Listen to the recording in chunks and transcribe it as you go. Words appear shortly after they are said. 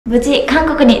無事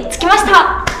韓国に着きまし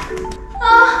た。あ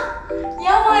ー、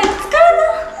やばい、疲れ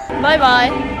た。バイバ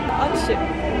イ。握手。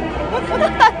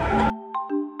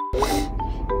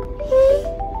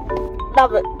ラ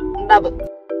ブラブ。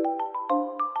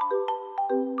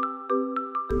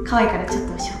可愛いからちょっ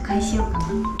と紹介しようかな。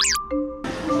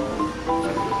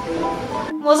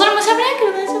もうそれも喋れんけ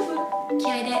ど大丈夫。気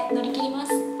合で乗り切ります。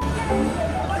さ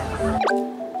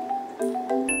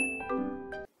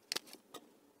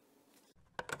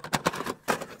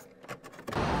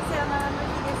よならの日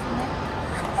ですね。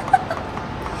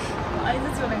相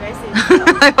槌お願いしていいです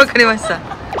か？はい、わかりました。そう、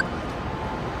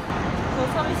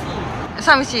寂しい。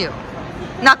寂しいよ。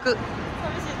泣く。寂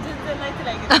しい、全然泣いて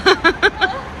ないけど。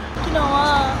昨日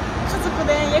は家族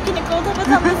で焼肉を食べ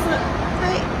たんです。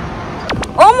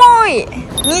重い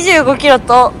25キロ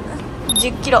と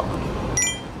10キロ。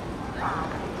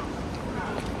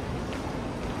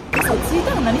そう、着い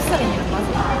たら何したらいいの？まず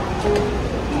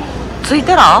着い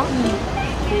たら、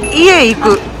家行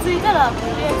く。着いたらと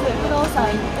りあえず不動産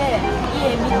行って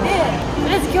家見て、と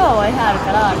りあえず今日は Wi-Fi ある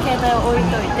から携帯を置い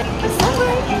といて、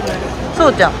そ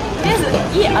うじゃん。とりあえず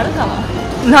家あるか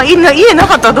な。家な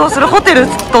かったらどうする？ホテル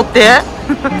取って。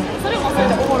それもそれ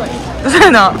でおもろい。そう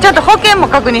やな。ちゃんと保険も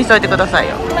確認しといてください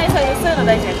よ。そういうの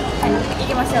大事です。はい、行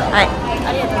きましょう。はい、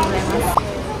ありがとうございます。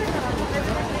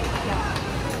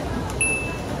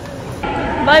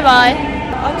バイバイ。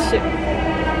握手。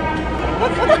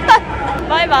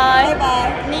バイバイ。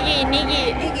にぎにぎ。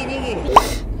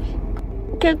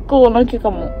結構泣きか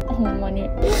も、ほんまに。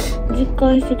実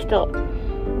感してきた。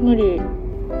無理。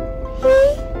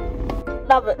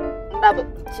ラブ、ラブ。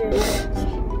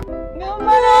頑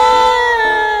張れー。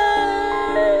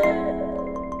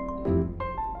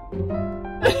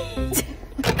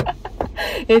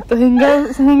変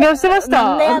顔してまし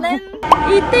た。なんでやねん。行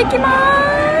ってきま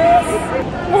ー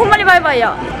す。もうほんまにバイバイ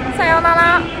や。さような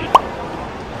ら。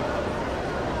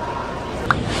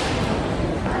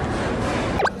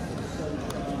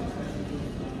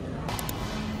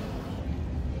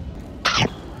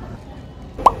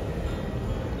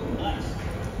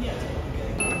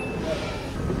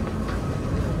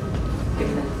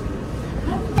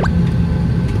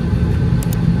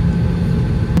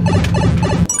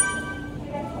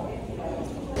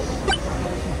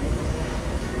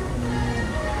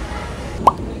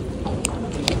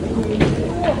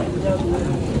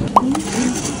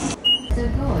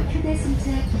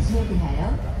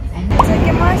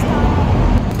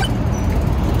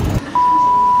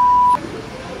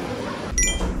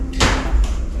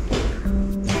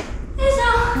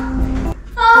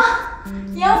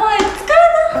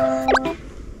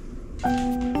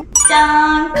じ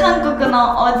ゃーん、韓国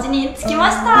のお家に着き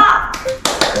ました。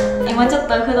今ちょっ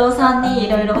と不動産にい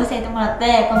ろいろ教えてもらっ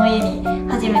て、この家に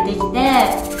初めて来て、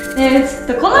でちょっ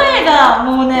とこの家が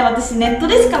もうね、私ネット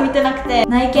でしか見てなくて、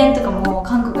内見とかも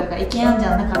韓国だから一軒あんじ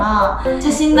ゃん。だから写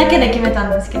真だけで決めた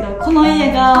んですけど、この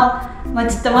家がまあ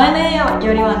ちょっと前の家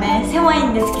よりはね狭い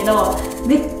んですけど、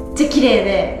めっちゃ綺麗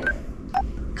で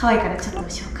可愛いからちょっと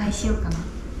紹介しようかな。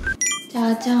じ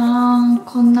ゃじゃーん、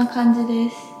こんな感じで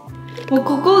す。もう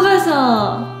ここが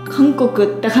さ、韓国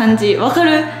って感じ、わか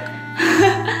る？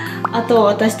あと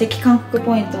私的韓国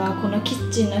ポイントはこのキッ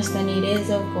チンの下に冷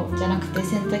蔵庫じゃなくて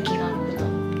洗濯機があること。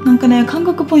なんかね、韓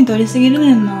国ポイントありすぎる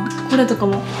ねんな。これとか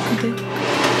も見て、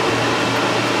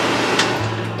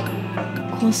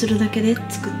こうするだけで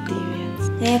つくっていう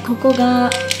やつで、ここが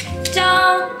じ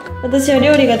ゃーん、私は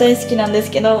料理が大好きなんです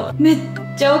けど、めっ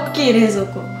ちゃ大きい冷蔵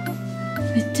庫、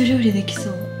めっちゃ料理できそ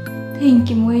う。天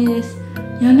気もいいです。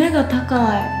屋根が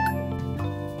高い。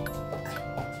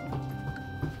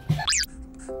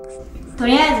と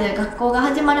りあえず学校が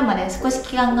始まるまで少し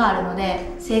期間があるの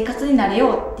で、生活に慣れ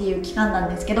ようっていう期間なん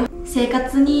ですけど、生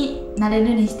活に慣れ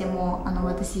るにしても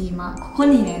私今ここ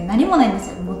にね何もないんで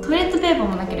すよ。もうトイレットペーパー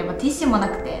もなければティッシュもな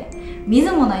くて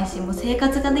水もないし、もう生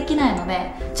活ができないの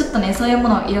で、ちょっとねそういうも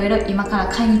のをいろいろ今から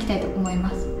買いに行きたいと思い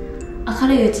ます。明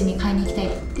るいうちに買いに行きたいっ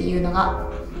ていうのが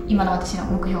今の私の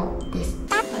目標です。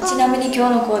ちなみに今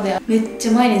日のコーデはめっち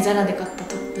ゃ前にザラで買った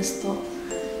トップスと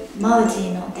マウジ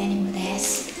ーのデニムで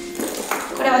す。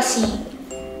これはシーン。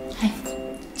はい、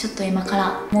ちょっと今か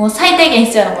らもう最低限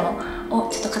必要なものを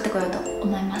ちょっと買ってこようと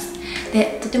思います。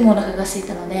で、とてもお腹が空い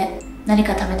たので何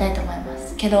か食べたいと思いま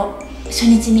すけど、初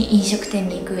日に飲食店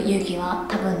に行く勇気は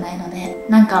多分ないので、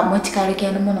なんか持ち帰る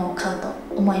系のものを買うと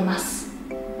思います。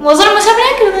もうそれも喋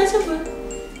れんけど大丈夫。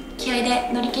気合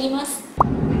で乗り切ります。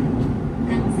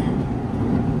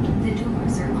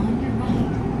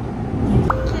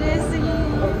綺麗すぎ。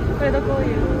これどこい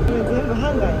う？全部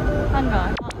ハンガーや。ハンガ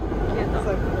ー。消えた。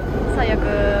最悪。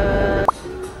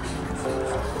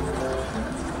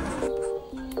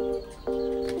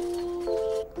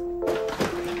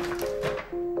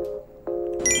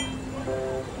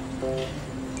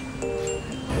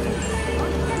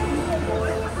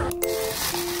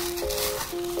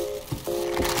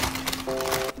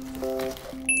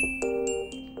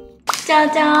じゃ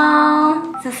じゃ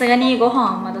ーん。さすがにご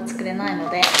飯はまだ作れないの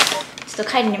で、ちょっ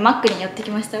と帰りにマックに寄って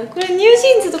きました。これニュージ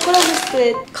ーンズとコラボし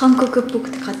て韓国っぽく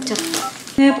て買っちゃっ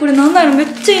たね。これなんだろう、め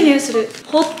っちゃいい匂いする。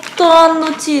ホット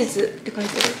&チーズって書い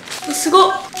てる。すご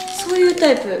っ。そういう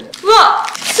タイプ。うわ、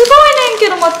すごいねんけ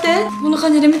ど、待って、こんな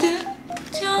感じで見て。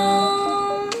じゃ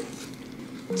ーん。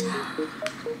じゃー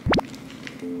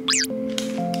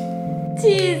ん。チ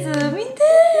ーズ見て、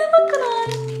やばくな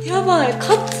い？やばい。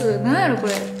カツなんやろこ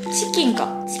れ。チキンか。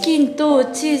チキンと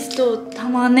チーズと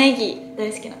玉ねぎ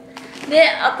大好きなで、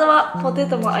あとはポテ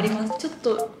トもあります。ちょっ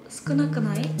と少なく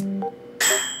ない？待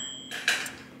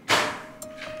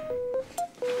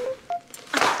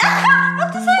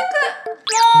って、最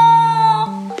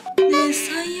悪。もうねえ、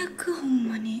最悪、ほん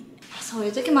まに。そうい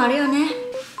う時もあるよね。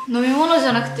飲み物じ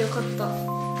ゃなくてよかった。は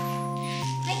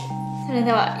い、それ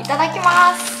ではいただき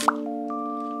ます。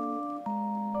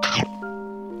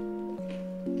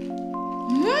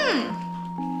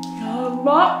や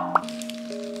ばっ。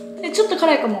ちょっと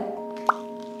辛いかも。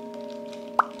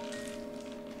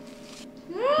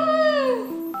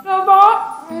や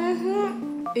ばっ。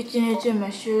1日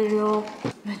目終了。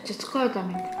めっちゃ疲れた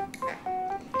ね。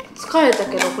疲れた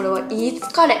けど、これはいい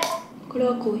疲れ。これ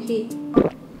はコーヒー。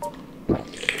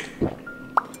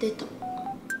ポテト。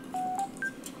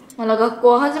まだ学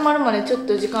校始まるまでちょっ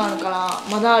と時間あるから、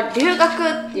まだ留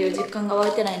学っていう実感が湧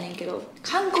いてないねんけど、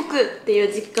韓国ってい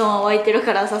う実感は湧いてる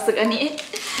から、さすがに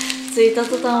着いた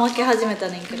途端分け始めた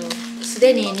ねんけど、す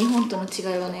でに日本との違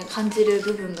いはね、感じる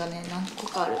部分がね、何個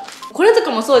かある。これと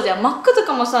かもそうじゃん。マックと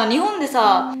かもさ、日本で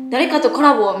さ、誰かとコ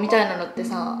ラボみたいなのって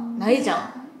さ、ないじ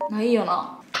ゃん。ないよ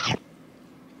な。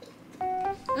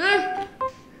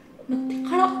待って、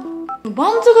辛っ。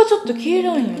バンズがちょっと黄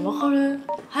色いのよ。わかる？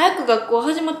早く学校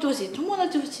始まってほしい。友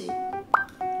達欲しい。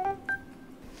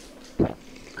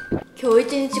今日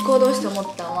一日行動して思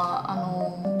ったの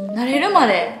は、慣れるま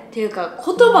でっていうか、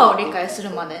言葉を理解する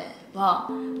までは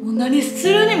もう何す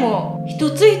るにも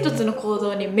一つ一つの行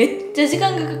動にめっちゃ時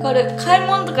間がかかる。買い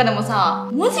物とかでもさ、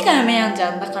文字が読めやんじ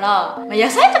ゃん。だから、野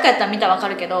菜とかやったら見たらわか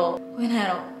るけど、これなんや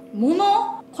ろ、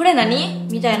物これ何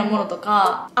みたいなものと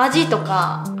か、味と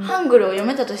かハングルを読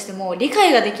めたとしても理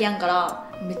解ができやんから、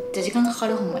めっちゃ時間かか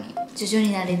る。ほんまに徐々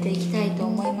に慣れていきたいと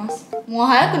思います。もう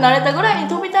早く慣れたぐらいに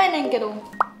飛びたいねんけど。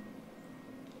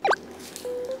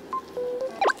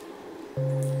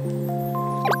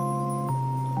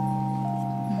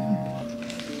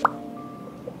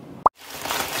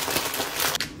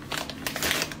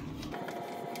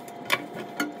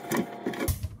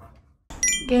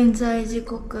現在時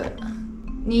刻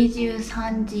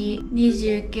23時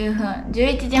29分、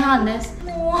11時半です。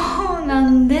もうな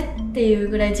んでっていう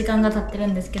ぐらい時間が経ってる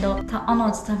んですけど、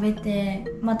食べて、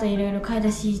またいろいろ買い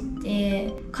出し行っ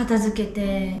て片付け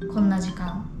て、こんな時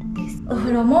間です。お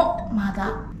風呂もま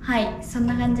だ、はい、そん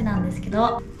な感じなんですけ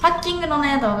ど、パッキングの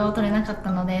ね動画を撮れなかっ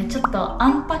たので、ちょっとア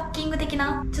ンパッキング的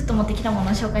なちょっと持ってきたも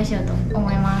のを紹介しようと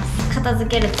思います。片付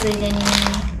けるついでに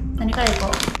何からいこ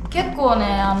う。結構ね、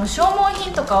消耗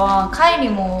品とかは帰り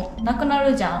もなくな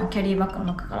るじゃん、キャリーバッグの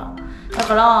中から。だ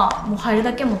からもう入る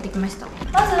だけ持ってきました。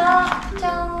まずはじ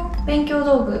ゃん、勉強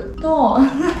道具と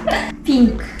ピ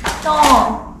ンクと、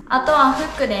あとは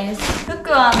服です。服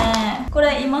はね、こ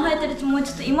れ今履いてるもう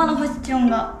ちょっと今のファッション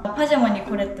が、パジャマに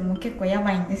これってもう結構や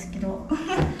ばいんですけど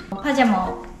パジャマ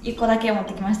を1個だけ持っ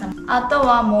てきました。あと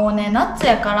はもうね、夏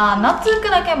やから夏服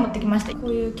だけ持ってきました。こ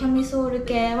ういうキャミソール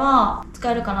系は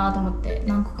使えるかなと思って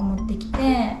何個か持ってき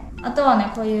て、あとはね、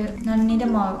こういう何にで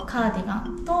も合うカーディガ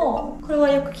ンと、これは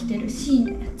よく着てるシー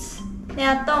ンのやつで、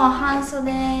あとは半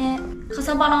袖か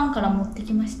さばらんから持って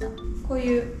きました。こう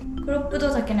いうクロップド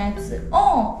丈のやつ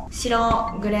を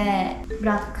白、グレー、ブ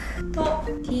ラックと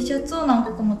T シャツを何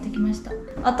個か持ってきました。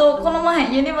あとこの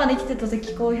前ユニバで着てた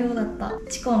時好評だった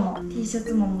チコの T シャ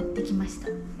ツも持ってきました。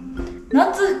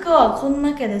夏服はこん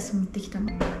だけです、持ってきたの。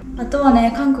あとは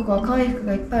ね、韓国は可愛い服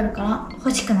がいっぱいあるから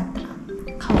欲しくなったら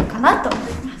買おうかなと思い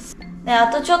ます。で、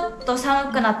あとちょっと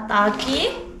寒くなった秋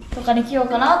とかに着よう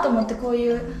かなと思って、こう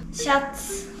いうシャ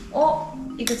ツを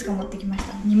いくつか持ってきまし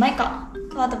た。2枚か。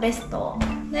あとベスト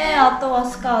で、あとは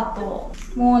スカート、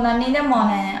もう何にでも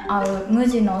ね合う無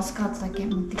地のスカートだけ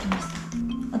持ってきまし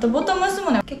た。あとボトムス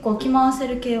もね、結構着回せ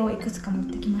る系をいくつか持っ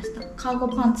てきました。カーゴ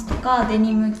パンツとかデ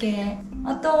ニム系、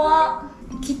あとは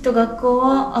きっと学校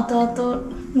は後々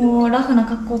もうラフな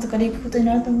格好とかで行くことに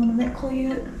なると思うので、こうい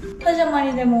うパジャマ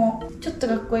にでもちょっと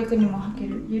学校行くにも履け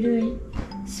るゆるい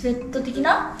スウェット的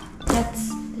なや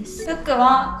つです。服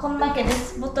はこんだけで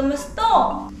す。ボトムスと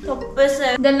トップ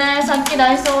スでね、さっき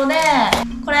ダイソーで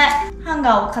これハン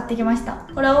ガーを買ってきました。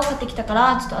これを買ってきたか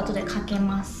らちょっと後でかけ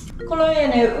ます。この家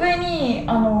ね、上に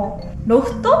ロ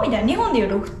フトみたいな、日本でいう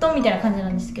ロフトみたいな感じな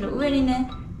んですけど、上にね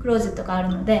クローゼットがある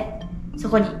のでそ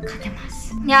こにかけま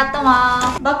す。で、あと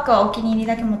はバッグはお気に入り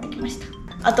だけ持ってきました。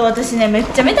あと私ね、めっ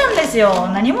ちゃ見たんですよ。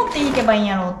何持っていけばいいん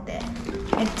やろうって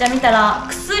めっちゃ見たら、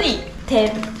薬っ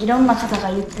ていろんな方が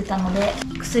言ってたので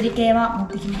薬系は持っ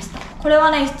てきました。これ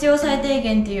はね、必要最低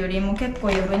限っていうよりも結構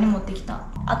余分に持ってきた。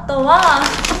あとは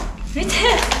見て、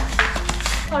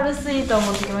パルスイートを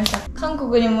持ってきました。韓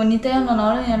国にも似たようなの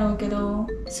あるんやろうけど、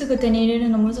すぐ手に入れる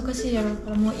の難しいやろう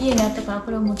から、もう家にあったから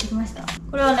これを持ってきました。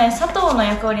これはね、砂糖の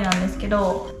役割なんですけ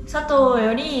ど、砂糖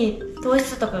より糖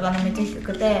質とかがねめっちゃ低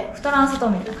くて太らん砂糖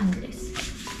みたいな感じです。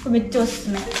これめっちゃおす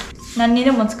すめ。何に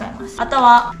でも使えます。あと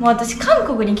はもう私韓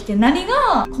国に来て何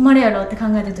が困るやろうって考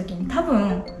えた時に、多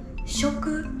分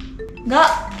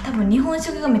日本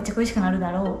食がめっちゃ恋しくなる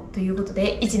だろうということ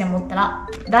で、1年持ったら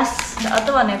だし、あ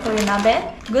とはね、こういう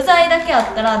鍋、具材だけあ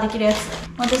ったらできるやつ。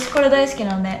私これ大好き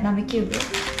なので鍋キューブ、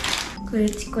こういう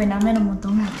ちっこい鍋の素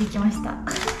を持ってきました。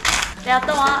で、あ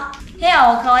とは部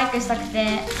屋を可愛くしたく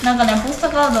て、なんかね、ポスト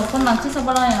カードこんなんかさ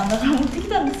ばらんやんだから持ってき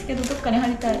たんですけど、どっかに貼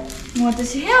りたい。もう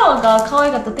私部屋が可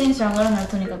愛かったらテンション上がるのよ、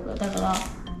とにかく。だから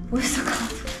ポストカー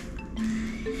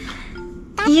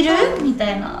ドいるみた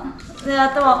いな。で、あ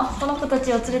とはこの子た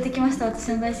ちを連れてきました。私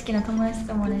の大好きな友達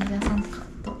とマネージャーさんとか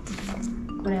と、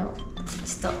これをち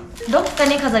ょっとどっか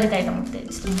に飾りたいと思って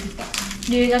ちょっと持ってきた。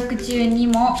留学中に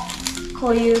もこ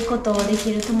ういうことをで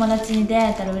きる友達に出会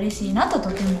えたら嬉しいなと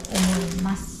とても思い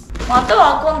ます。あと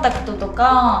はコンタクトと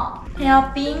かヘア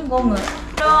ピン、ゴム、こ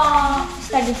れは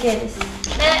下着系です。で、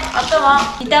あと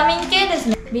はビタミン系です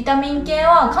ね。ビタミン系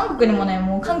は韓国にもね、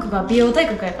もう韓国は美容大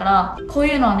国やからこう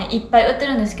いうのはねいっぱい売って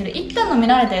るんですけど、一旦飲み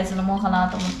慣れたやつ飲もうかな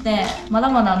と思ってまだ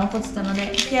まだ残ってたので、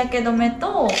日焼け止め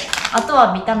と、あと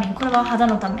はビタミン、これは肌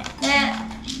のためで、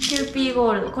キューピー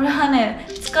ゴールド、これはね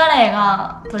疲れ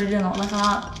が取れるのだか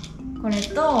ら、これ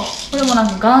とこれもなん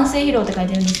か眼性疲労って書い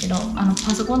てるんですけど、パ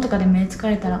ソコンとかで目疲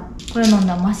れたらこれ飲ん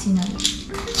だらマシになる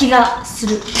気がす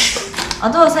る。あ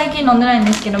とは最近飲んでないん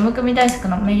ですけど、むくみ対策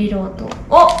のメリロートを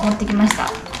持ってきました。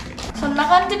そんな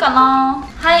感じかな。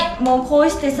はい、もうこう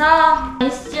してさ、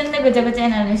一瞬でぐちゃぐちゃ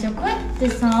になるでしょ。こうやって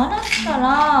さ洗った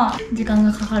ら時間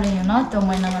がかかるんやなって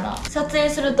思いながら、撮影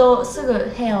するとす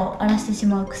ぐ部屋を荒らしてし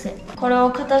まう癖。これ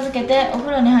を片付けてお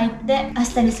風呂に入って明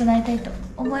日に備えたいと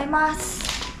思いま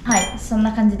す。はい、そん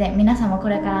な感じで皆さんもこ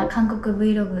れから韓国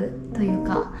Vlog という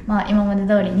か、今まで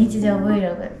通り日常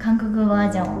Vlog 韓国バ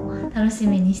ージョンを楽し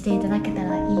みにしていただけた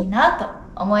らいいなと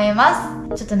思いま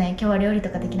す。ちょっとね、今日は料理と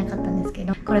かできなかったんですけ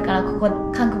ど、これからこ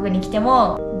こ韓国に来て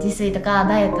も自炊とか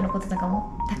ダイエットのこととか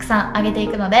もたくさんあげてい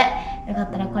くので、よか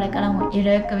ったらこれからもゆ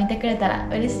るく見てくれたら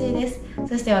嬉しいです。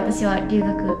そして私は留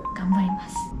学頑張りま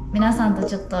す。皆さんと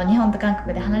ちょっと日本と韓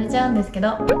国で離れちゃうんですけ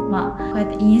ど、こうやっ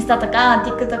てインスタとか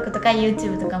TikTok とか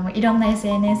YouTube とかもいろんな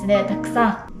SNS でたく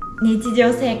さん日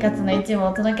常生活の一部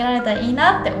を届けられたらいい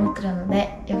なって思ってるの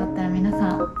で、よかったら皆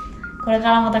さんこれ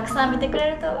からもたくさん見てく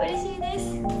れると嬉しいで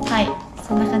す。はい、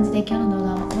そんな感じで今日の動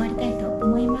画は終わりたいと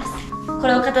思います。こ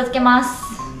れを片付けます。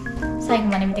最後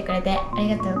まで見てくれてあ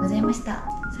りがとうございました。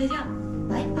それでは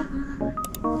バイバイ。